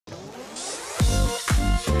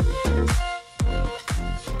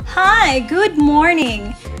Hi, good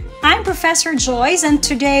morning. I'm Professor Joyce, and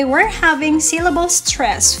today we're having syllable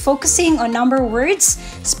stress, focusing on number words,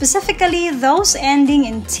 specifically those ending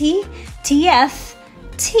in T, TF,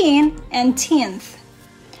 teen, and teenth.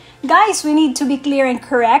 Guys, we need to be clear and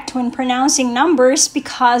correct when pronouncing numbers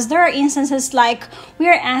because there are instances like we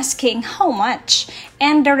are asking how much,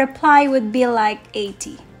 and the reply would be like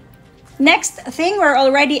 80. Next thing, we're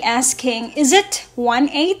already asking, is it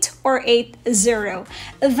 18 or 80?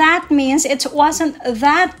 That means it wasn't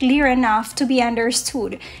that clear enough to be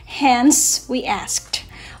understood. Hence, we asked.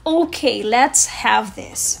 Okay, let's have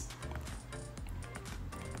this.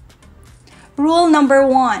 Rule number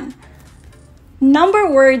 1. Number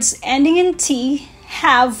words ending in T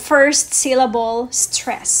have first syllable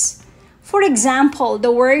stress. For example,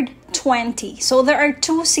 the word 20. So there are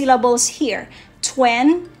two syllables here,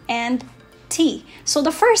 twen and T. So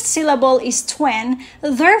the first syllable is twen,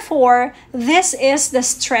 therefore this is the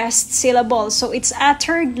stressed syllable. So it's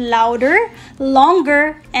uttered louder,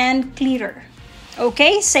 longer, and clearer.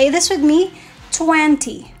 Okay, say this with me.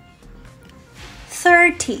 20,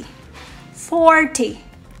 30, 40,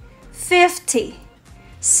 50,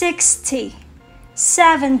 60,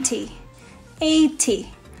 70,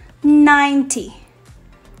 80, 90.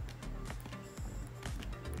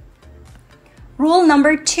 Rule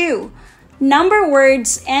number 2. Number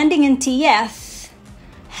words ending in TF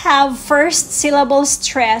have first syllable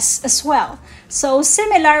stress as well. So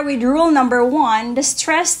similar with rule number 1, the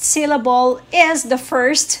stressed syllable is the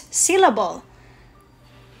first syllable.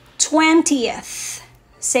 20th.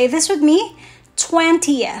 Say this with me.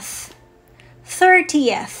 20th.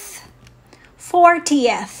 30th.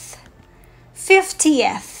 40th.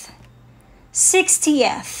 50th.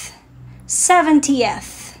 60th.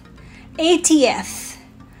 70th. 80th.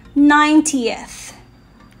 90th.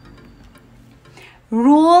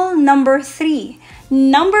 Rule number 3.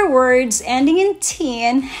 Number words ending in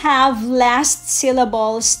teen have last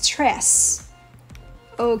syllable stress.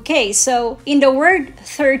 Okay, so in the word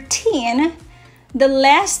 13, the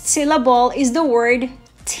last syllable is the word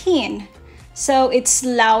teen. So it's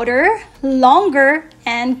louder, longer,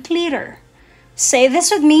 and clearer. Say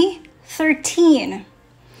this with me, 13.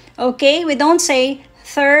 Okay, we don't say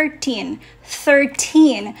 13.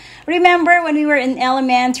 13. Remember when we were in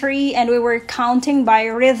elementary and we were counting by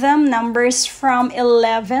rhythm numbers from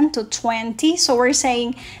 11 to 20? So we're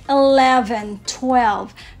saying 11,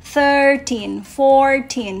 12, 13,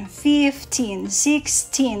 14, 15,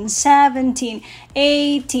 16, 17,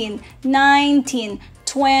 18, 19,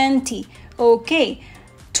 20. Okay,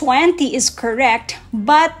 20 is correct,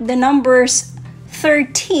 but the numbers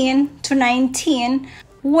 13 to 19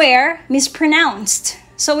 were mispronounced.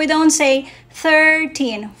 So we don't say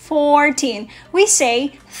 13, 14. We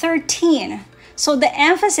say 13. So the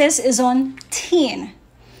emphasis is on teen.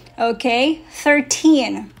 Okay?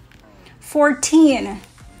 13, 14,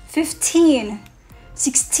 15,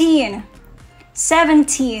 16,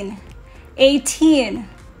 17, 18,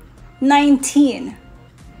 19.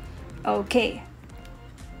 Okay.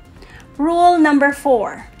 Rule number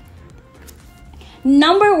 4.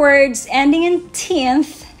 Number words ending in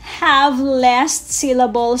teenth have last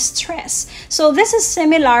syllable stress. So this is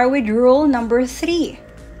similar with rule number 3.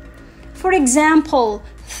 For example,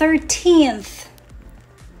 13th.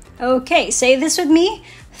 Okay, say this with me.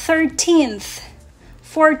 13th,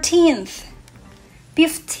 14th,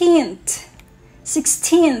 15th,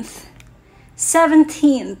 16th,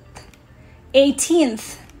 17th,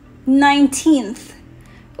 18th, 19th.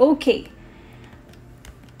 Okay.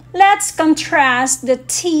 Let's contrast the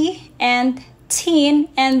T and teen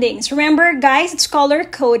endings. Remember, guys, it's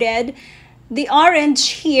color-coded. The orange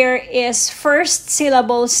here is first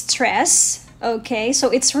syllable stress. Okay, so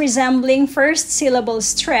it's resembling first syllable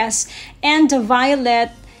stress, and the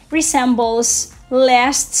violet resembles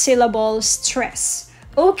last syllable stress.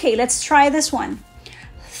 Okay, let's try this one.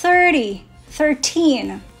 30,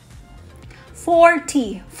 13,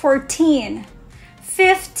 40, 14,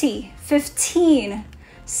 50, 15,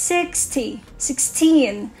 60,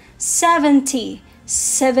 16, 70,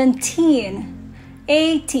 17,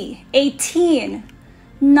 80, 18,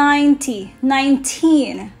 90,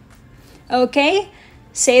 19. Okay?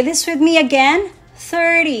 Say this with me again.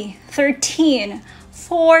 30, 13,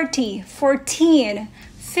 40, 14,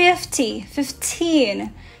 50,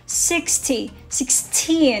 15, 60,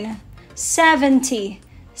 16, 70,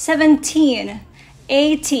 17,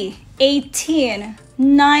 80, 18,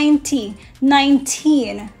 90,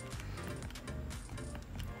 19.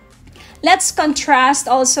 Let's contrast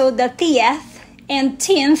also the TF and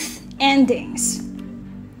teenth endings.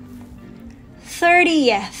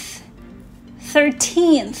 30th,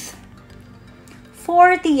 13th,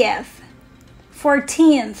 40th,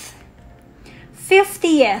 14th,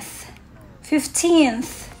 50th,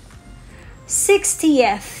 15th,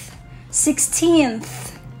 60th,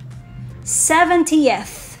 16th,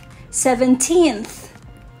 70th, 17th,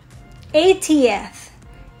 80th,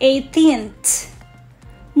 18th,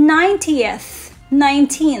 90th,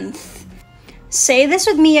 19th. Say this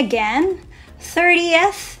with me again.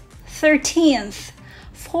 30th, 13th,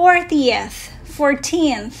 40th,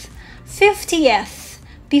 14th, 50th,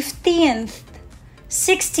 15th,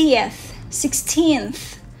 60th,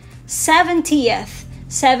 16th, 70th,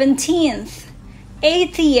 17th,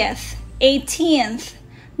 80th, 18th,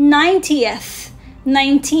 90th,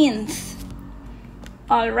 19th.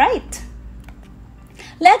 All right.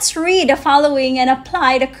 Let's read the following and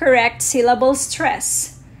apply the correct syllable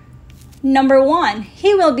stress. Number 1,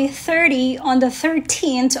 he will be 30 on the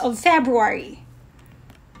 13th of February.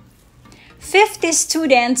 50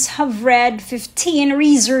 students have read 15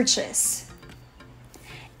 researches.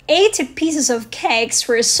 80 pieces of cakes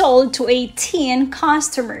were sold to 18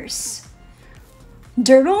 customers.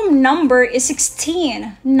 The room number is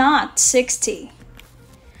 16, not 60.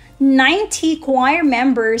 90 choir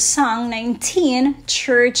members sang 19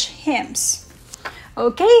 church hymns.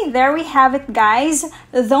 Okay, there we have it, guys.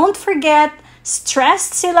 Don't forget,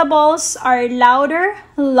 stressed syllables are louder,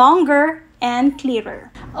 longer, and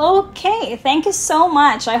clearer. Okay, thank you so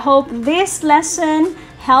much. I hope this lesson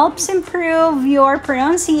helps improve your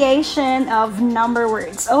pronunciation of number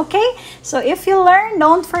words. Okay, so if you learn,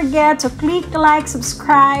 don't forget to click like,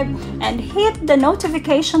 subscribe, and hit the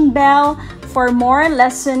notification bell for more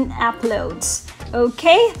lesson uploads.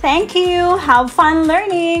 Okay, thank you. Have fun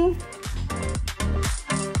learning.